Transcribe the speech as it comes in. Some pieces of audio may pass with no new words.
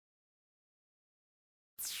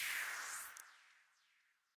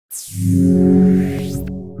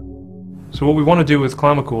So what we want to do with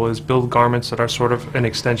Climacool is build garments that are sort of an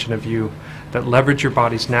extension of you, that leverage your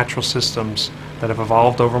body's natural systems that have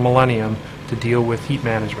evolved over millennium to deal with heat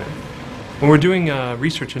management. When we're doing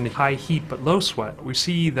research into high heat but low sweat, we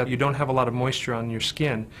see that you don't have a lot of moisture on your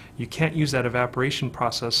skin. You can't use that evaporation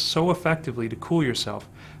process so effectively to cool yourself.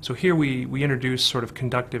 So here we introduce sort of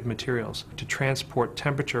conductive materials to transport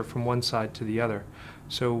temperature from one side to the other.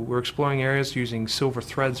 So we're exploring areas using silver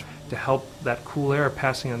threads to help that cool air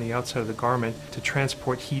passing on the outside of the garment to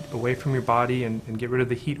transport heat away from your body and get rid of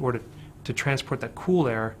the heat, or to transport that cool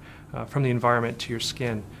air from the environment to your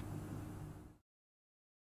skin.